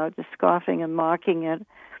talking about, just scoffing and mocking it,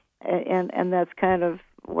 and that's kind of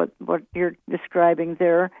what you're describing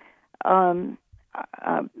there. I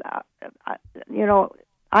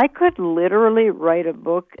could literally write a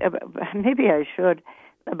book, maybe I should,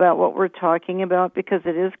 about what we're talking about, because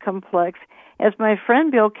it is complex. As my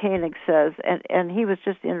friend Bill Koenig says, and he was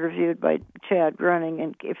just interviewed by Chad Grunning,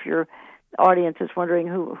 and if your audience is wondering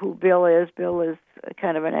who Bill is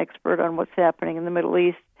kind of an expert on what's happening in the Middle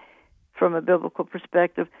East from a biblical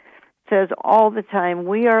perspective, says all the time,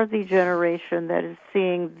 we are the generation that is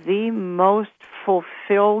seeing the most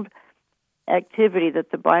fulfilled activity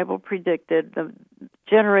that the Bible predicted, the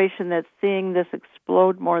generation that's seeing this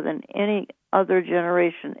explode more than any other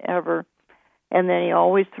generation ever. And then he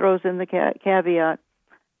always throws in the caveat,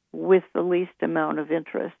 with the least amount of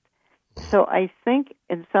interest. So I think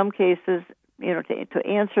in some cases, to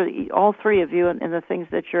answer all three of you and the things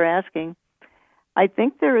that you're asking, I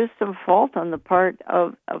think there is some fault on the part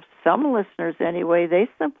of some listeners anyway. They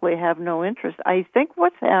simply have no interest. I think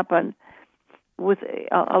what's happened with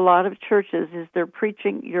a lot of churches is they're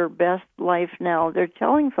preaching your best life now. They're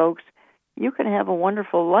telling folks you can have a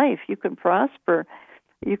wonderful life, you can prosper,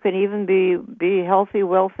 you can even be healthy,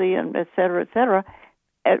 wealthy, and et cetera, et cetera.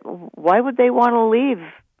 Why would they want to leave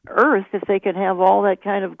Earth if they can have all that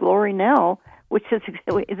kind of glory now, which is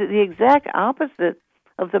the exact opposite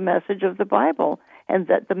of the message of the Bible, and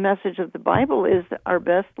that the message of the Bible is our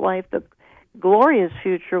best life, the glorious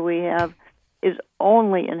future we have is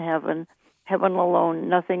only in heaven. Heaven alone,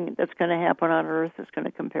 nothing that's going to happen on earth is going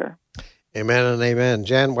to compare. Amen and amen.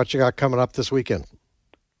 Jan, what you got coming up this weekend?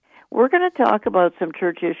 We're going to talk about some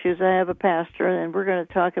church issues. I have a pastor, and we're going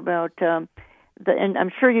to talk about, and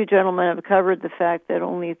I'm sure you gentlemen have covered the fact that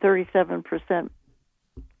only 37%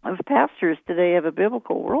 of pastors today have a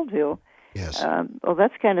biblical worldview. Yes. Well,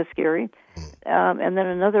 that's kind of scary. And then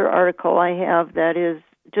another article I have that is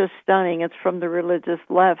just stunning. It's from the religious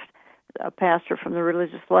left, a pastor from the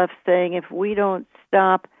religious left saying, if we don't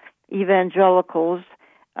stop evangelicals,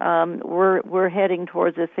 we're heading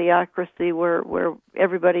towards a theocracy where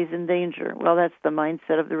everybody's in danger. Well, that's the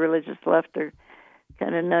mindset of the religious left. They're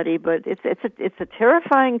kind of nutty, but it's a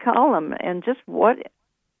terrifying column. And just what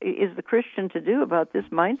is the Christian to do about this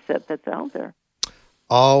mindset that's out there?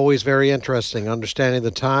 Always very interesting. Understanding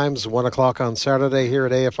the Times, 1 o'clock on Saturday here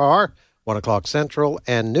at AFR, 1 o'clock Central,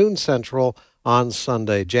 and noon Central on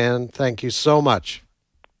Sunday. Jan, thank you so much.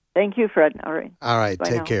 Thank you, Fred. All right. All right, Bye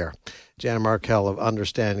take now. care. Jan Markell of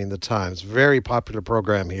Understanding the Times. Very popular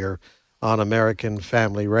program here on American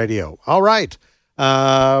Family Radio. All right.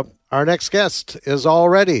 Our next guest is all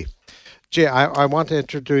ready. Gee, I want to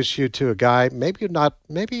introduce you to a guy, maybe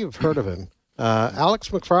you've heard of him. Alex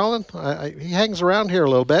McFarland, he hangs around here a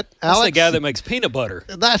little bit. That's Alex, the guy that makes peanut butter.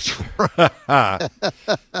 That's right.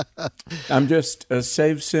 I'm just a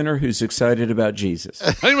saved sinner who's excited about Jesus.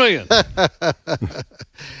 Amen.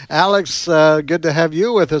 Alex, good to have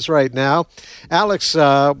you with us right now. Alex,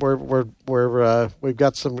 we've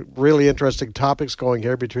got some really interesting topics going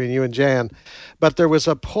here between you and Jan, but there was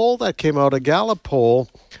a poll that came out, a Gallup poll,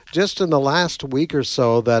 just in the last week or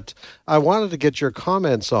so that I wanted to get your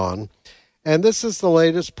comments on. And this is the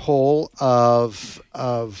latest poll of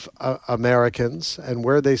Americans and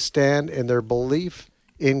where they stand in their belief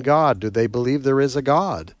in God. Do they believe there is a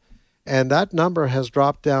God? And that number has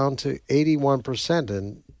dropped down to 81%.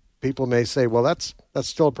 And people may say, well, that's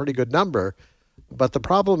still a pretty good number. But the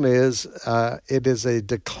problem is it is a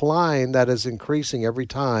decline that is increasing every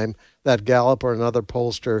time that Gallup or another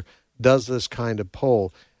pollster does this kind of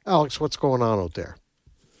poll. Alex, what's going on out there?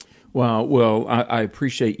 Well, I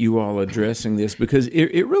appreciate you all addressing this because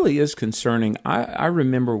it really is concerning. I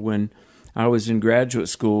remember when I was in graduate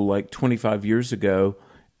school like 25 years ago,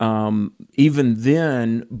 even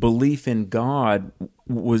then, belief in God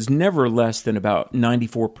was never less than about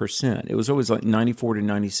 94%. It was always like 94 to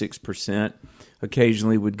 96%.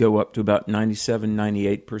 Occasionally would go up to about 97,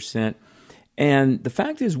 98%. And the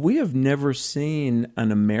fact is, we have never seen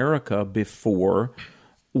an America before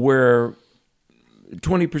where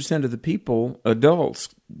 20% of the people, adults,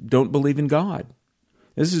 don't believe in God.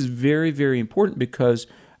 This is very, very important because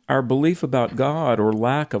our belief about God or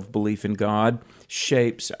lack of belief in God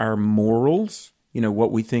shapes our morals,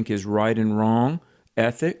 what we think is right and wrong,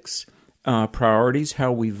 ethics, priorities,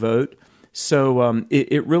 how we vote. So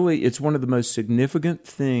it's one of the most significant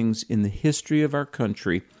things in the history of our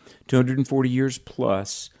country, 240 years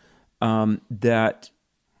plus, that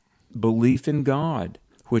belief in God,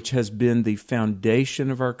 which has been the foundation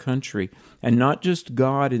of our country, and not just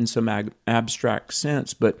God in some abstract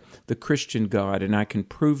sense, but the Christian God, and I can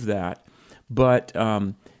prove that. But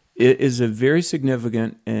it is a very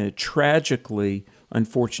significant and tragically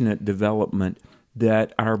unfortunate development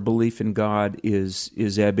that our belief in God is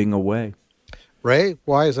ebbing away. Ray,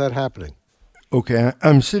 why is that happening? Okay,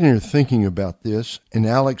 I'm sitting here thinking about this, and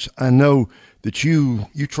Alex, I know that you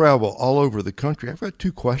travel all over the country. I've got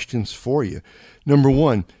two questions for you. Number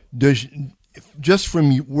one, just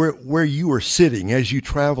from where you are sitting as you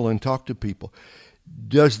travel and talk to people,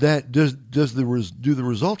 do the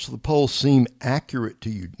results of the poll seem accurate to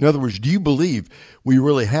you? In other words, do you believe we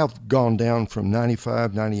really have gone down from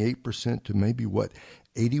 95, 98% to maybe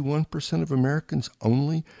 81% of Americans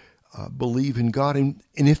only believe in God? And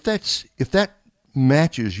if that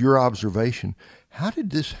matches your observation, how did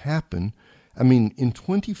this happen? I mean, in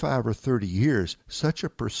 25 or 30 years, such a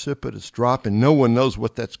precipitous drop, and no one knows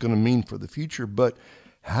what that's going to mean for the future, but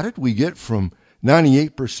how did we get from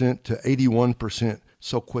 98% to 81%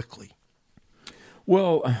 so quickly?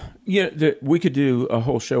 Well, we could do a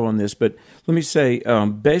whole show on this, but let me say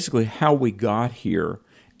basically how we got here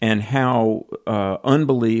and how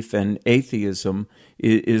unbelief and atheism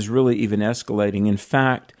is really even escalating. In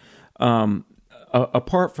fact,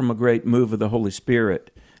 apart from a great move of the Holy Spirit,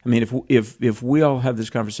 I mean, if we all have this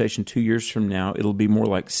conversation 2 years from now, it'll be more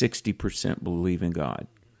like 60% believe in God.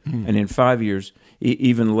 And in 5 years,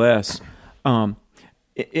 even less.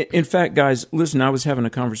 In fact, guys, listen, I was having a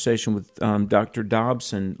conversation with Dr.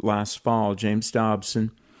 Dobson last fall, James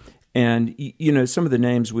Dobson, and, some of the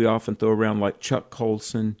names we often throw around, like Chuck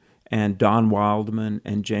Colson and Don Wildman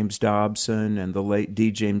and James Dobson and the late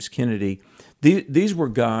D. James Kennedy, these were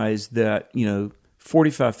guys that,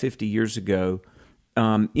 45, 50 years ago,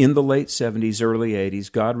 in the late 70s, early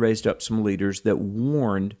 80s, God raised up some leaders that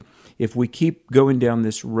warned, if we keep going down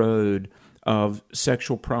this road of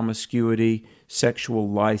sexual promiscuity, sexual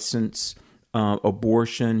license,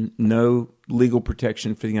 abortion, no legal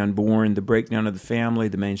protection for the unborn, the breakdown of the family,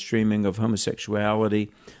 the mainstreaming of homosexuality,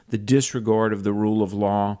 the disregard of the rule of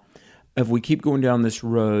law, if we keep going down this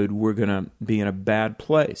road, we're going to be in a bad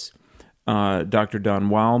place. Dr. Don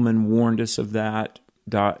Wildman warned us of that.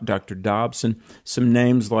 Dr. Dobson, some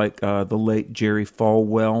names like the late Jerry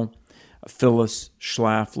Falwell, Phyllis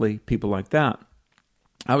Schlafly, people like that.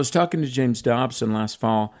 I was talking to James Dobson last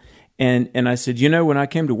fall, and I said, when I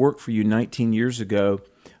came to work for you 19 years ago,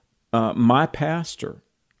 my pastor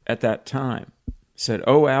at that time said,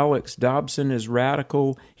 "Oh, Alex, Dobson is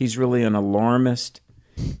radical. He's really an alarmist."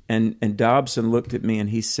 And Dobson looked at me and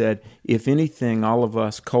he said, "If anything, all of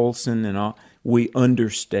us, Colson and all, we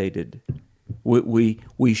understated.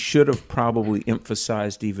 We should have probably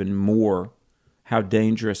emphasized even more how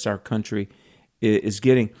dangerous our country is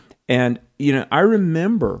getting." And, I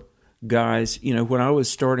remember, guys, when I was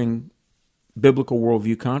starting Biblical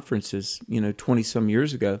Worldview conferences, 20-some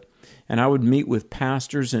years ago, and I would meet with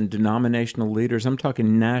pastors and denominational leaders. I'm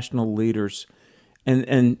talking national leaders.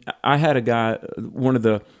 And I had a guy, one of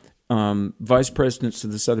the vice presidents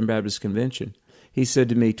of the Southern Baptist Convention, he said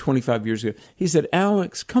to me 25 years ago, he said,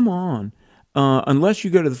 "Alex, come on. Unless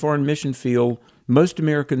you go to the foreign mission field, most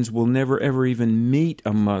Americans will never, ever even meet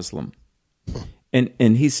a Muslim."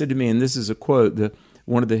 And he said to me, and this is a quote,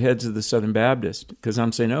 one of the heads of the Southern Baptist, because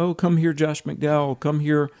I'm saying, "Oh, come here, Josh McDowell, come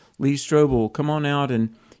here, Lee Strobel, come on out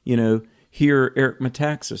and, hear Eric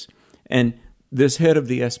Metaxas." And this head of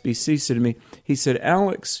the SBC said to me, he said,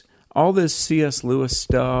 "Alex, all this C.S. Lewis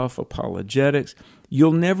stuff, apologetics,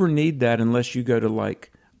 you'll never need that unless you go to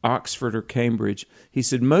like Oxford or Cambridge." He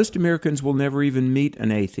said, "Most Americans will never even meet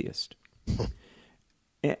an atheist."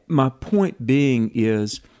 My point being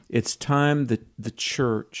is, it's time that the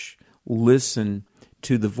church listen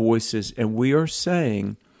to the voices, and we are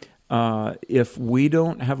saying, if we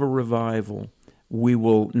don't have a revival, we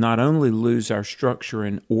will not only lose our structure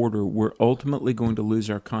and order, we're ultimately going to lose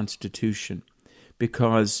our Constitution.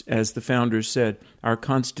 Because, as the founders said, our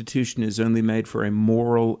Constitution is only made for a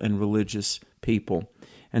moral and religious people.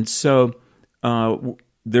 And so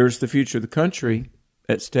there's the future of the country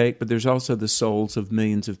at stake, but there's also the souls of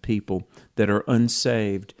millions of people that are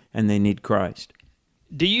unsaved and they need Christ.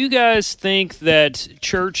 Do you guys think that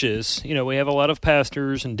churches, we have a lot of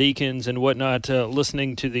pastors and deacons and whatnot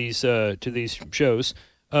listening to these shows.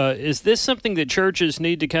 Is this something that churches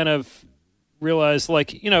need to kind of realize?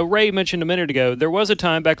 Like, Ray mentioned a minute ago, there was a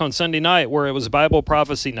time back on Sunday night where it was Bible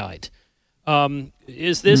prophecy night.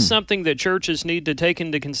 Is this something that churches need to take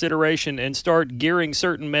into consideration and start gearing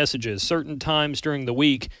certain messages, certain times during the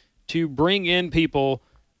week to bring in people,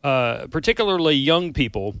 particularly young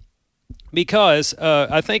people? Because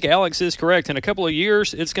I think Alex is correct. In a couple of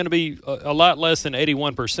years, it's going to be a lot less than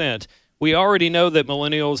 81%. We already know that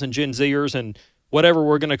millennials and Gen Zers and whatever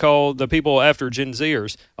we're going to call the people after Gen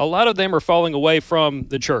Zers, a lot of them are falling away from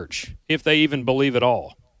the church, if they even believe at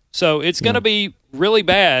all. So it's going to be really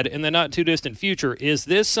bad in the not-too-distant future. Is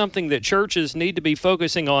this something that churches need to be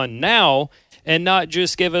focusing on now and not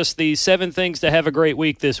just give us the 7 things to have a great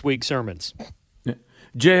week this week sermons?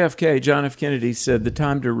 JFK, John F. Kennedy, said the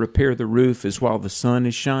time to repair the roof is while the sun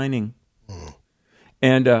is shining.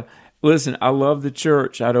 And listen, I love the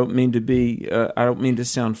church. I don't mean to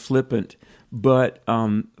sound flippant, but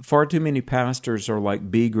far too many pastors are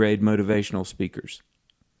like B-grade motivational speakers.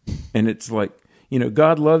 And it's like,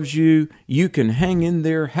 God loves you. You can hang in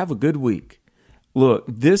there. Have a good week. Look,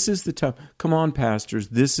 this is the time. Come on, pastors.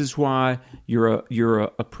 This is why you're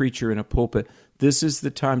a preacher in a pulpit. This is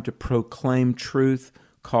the time to proclaim truth,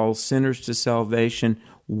 call sinners to salvation,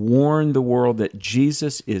 warn the world that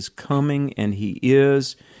Jesus is coming, and he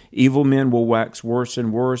is. Evil men will wax worse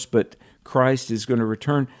and worse, but Christ is going to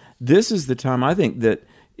return. This is the time, I think, that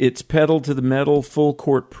it's pedal to the metal, full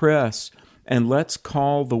court press, and let's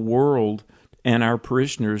call the world and our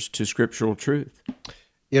parishioners to scriptural truth.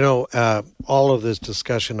 All of this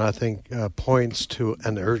discussion, I think, points to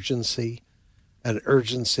an urgency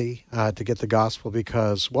to get the gospel,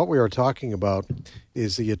 because what we are talking about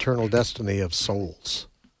is the eternal destiny of souls.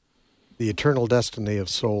 The eternal destiny of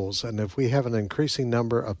souls. And if we have an increasing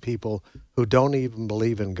number of people who don't even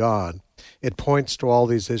believe in God, It points to all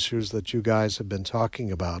these issues that you guys have been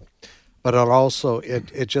talking about. But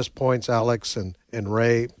it just points, Alex and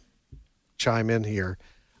Ray, chime in here,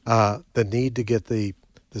 the need to get the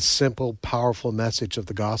simple, powerful message of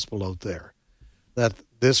the gospel out there. That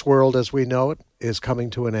this world as we know it is coming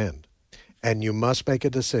to an end. And you must make a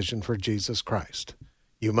decision for Jesus Christ.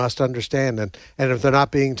 You must understand. And if they're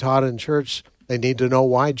not being taught in church, they need to know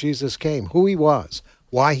why Jesus came, who he was,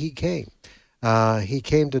 why he came. He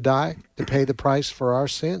came to die, to pay the price for our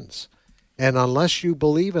sins. And unless you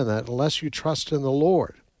believe in that, unless you trust in the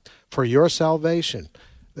Lord for your salvation,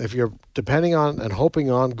 if you're depending on and hoping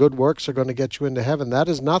on good works are going to get you into heaven, that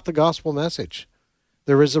is not the gospel message.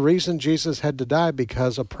 There is a reason Jesus had to die,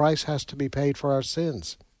 because a price has to be paid for our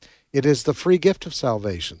sins. It is the free gift of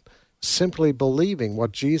salvation, simply believing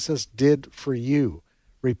what Jesus did for you,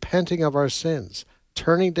 repenting of our sins,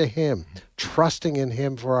 turning to him, trusting in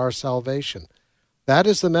him for our salvation. That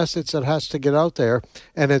is the message that has to get out there,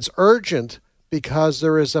 and it's urgent because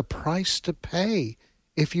there is a price to pay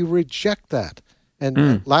if you reject that.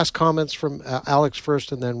 And last comments from Alex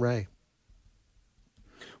first and then Ray.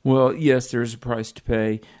 Well, yes, there's a price to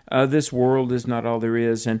pay. This world is not all there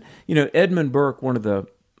is. And, Edmund Burke, one of the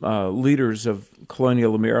leaders of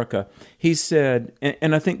colonial America, he said,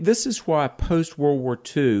 and I think this is why post-World War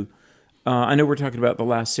II, I know we're talking about the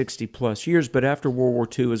last 60-plus years, but after World War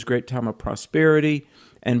II was a great time of prosperity,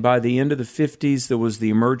 and by the end of the 50s, there was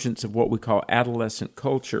the emergence of what we call adolescent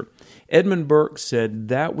culture. Edmund Burke said,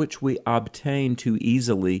 that which we obtain too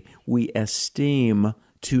easily, we esteem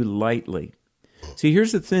too lightly. See,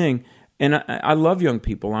 here's the thing, and I love young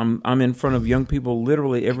people. I'm in front of young people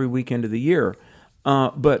literally every weekend of the year,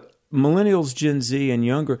 but millennials, Gen Z, and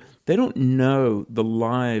younger, they don't know the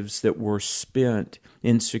lives that were spent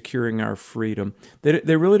in securing our freedom.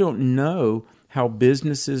 They really don't know how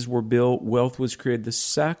businesses were built, wealth was created, the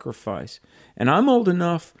sacrifice. And I'm old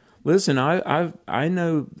enough, listen, I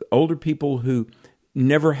know older people who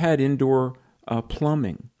never had indoor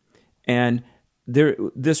plumbing. And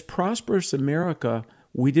this prosperous America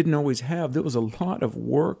we didn't always have. There was a lot of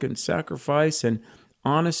work and sacrifice and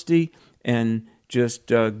honesty and just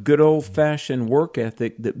good old-fashioned work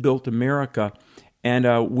ethic that built America.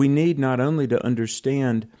 And we need not only to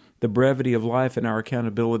understand the brevity of life and our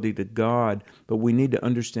accountability to God, but we need to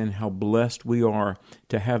understand how blessed we are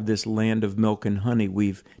to have this land of milk and honey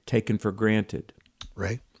we've taken for granted.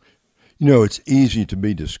 Right? It's easy to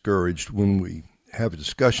be discouraged when we have a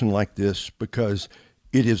discussion like this, because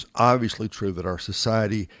it is obviously true that our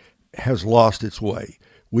society has lost its way.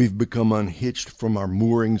 We've become unhitched from our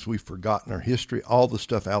moorings. We've forgotten our history. All the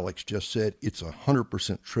stuff Alex just said, it's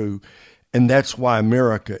 100% true. And that's why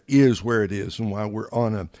America is where it is and why we're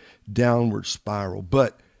on a downward spiral.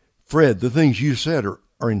 But, Fred, the things you said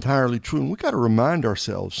are entirely true. And we've got to remind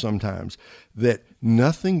ourselves sometimes that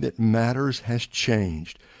nothing that matters has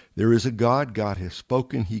changed. There is a God. God has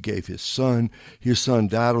spoken. He gave his son. His son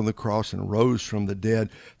died on the cross and rose from the dead.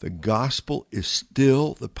 The gospel is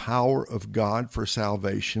still the power of God for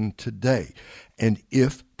salvation today. And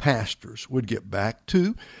if pastors would get back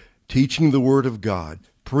to teaching the word of God,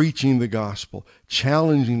 preaching the gospel,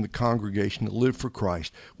 challenging the congregation to live for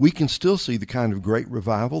Christ, we can still see the kind of great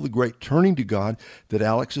revival, the great turning to God that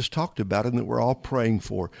Alex has talked about and that we're all praying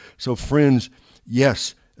for. So, friends,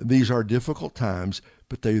 yes, these are difficult times,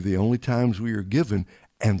 but they're the only times we are given,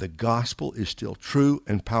 and the gospel is still true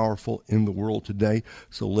and powerful in the world today.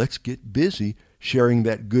 So let's get busy sharing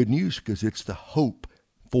that good news, because it's the hope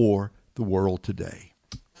for the world today.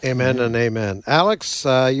 Amen and amen. Alex,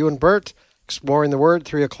 you and Bert, Exploring the Word,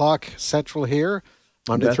 3 o'clock Central here,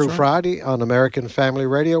 Monday through Friday on American Family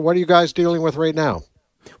Radio. What are you guys dealing with right now?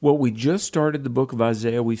 Well, we just started the book of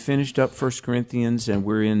Isaiah. We finished up 1 Corinthians, and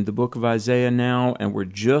we're in the book of Isaiah now, and we're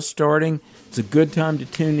just starting. It's a good time to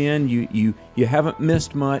tune in. You haven't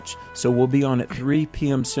missed much, so we'll be on at 3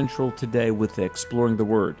 p.m. Central today with Exploring the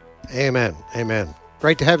Word. Amen. Amen.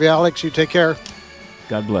 Great to have you, Alex. You take care.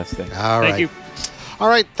 God bless. Thank you. All right. Thank you. All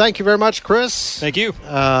right. Thank you very much, Chris. Thank you.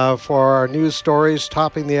 For our news stories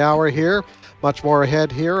topping the hour here. Much more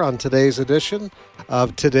ahead here on today's edition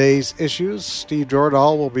of Today's Issues. Steve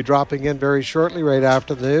Jordahl will be dropping in very shortly, right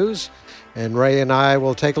after the news. And Ray and I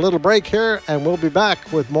will take a little break here, and we'll be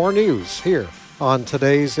back with more news here on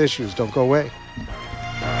Today's Issues. Don't go away.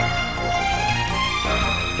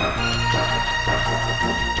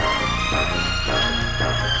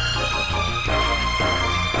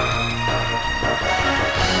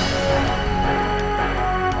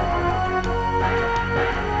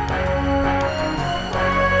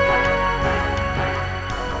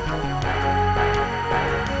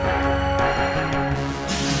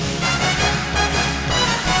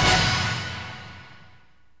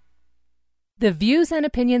 The views and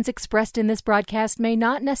opinions expressed in this broadcast may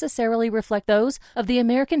not necessarily reflect those of the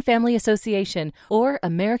American Family Association or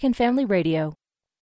American Family Radio.